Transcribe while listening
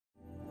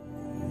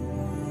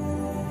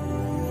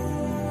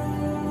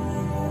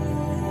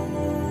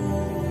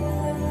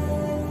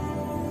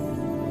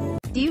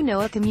Do you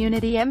know a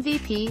community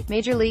MVP?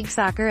 Major League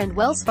Soccer and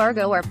Wells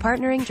Fargo are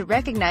partnering to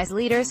recognize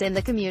leaders in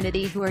the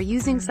community who are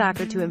using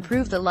soccer to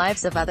improve the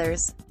lives of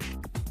others.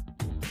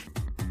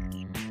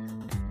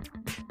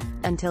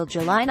 Until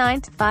July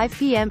 9, 5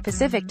 p.m.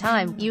 Pacific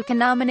Time, you can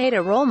nominate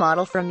a role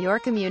model from your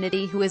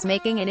community who is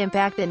making an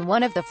impact in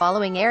one of the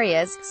following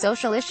areas: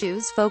 social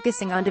issues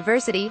focusing on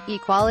diversity,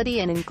 equality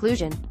and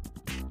inclusion;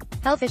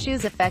 health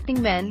issues affecting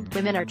men,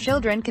 women or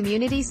children;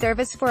 community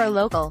service for a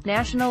local,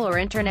 national or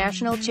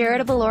international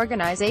charitable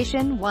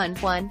organization. One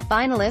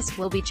finalist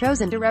will be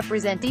chosen to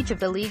represent each of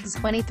the league's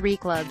 23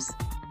 clubs.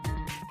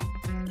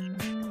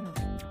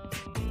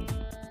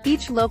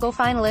 Each local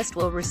finalist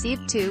will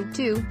receive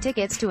two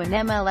tickets to an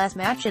MLS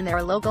match in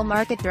their local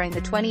market during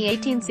the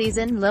 2018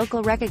 season,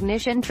 local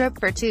recognition trip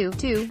for two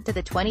to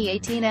the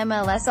 2018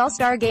 MLS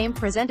All-Star Game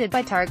presented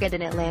by Target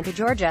in Atlanta,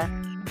 Georgia.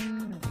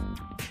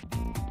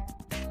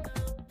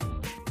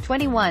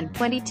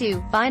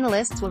 22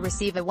 finalists will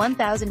receive a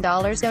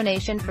 $1,000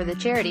 donation for the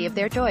charity of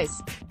their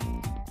choice.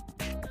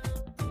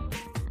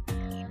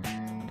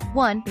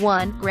 One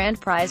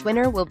grand prize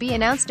winner will be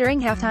announced during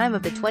halftime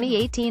of the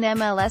 2018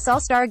 MLS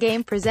All-Star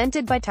Game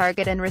presented by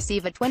Target and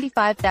receive a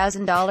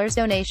 $25,000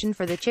 donation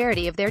for the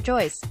charity of their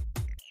choice.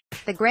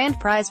 The grand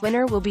prize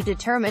winner will be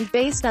determined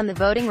based on the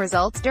voting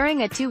results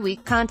during a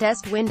 2-week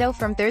contest window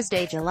from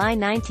Thursday, July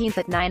 19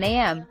 at 9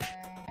 a.m.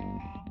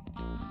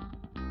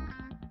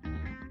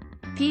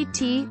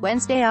 PT,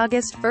 Wednesday,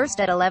 August 1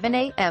 at 11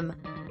 a.m.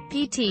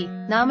 PT.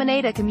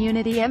 Nominate a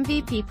community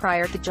MVP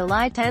prior to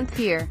July 10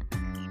 here.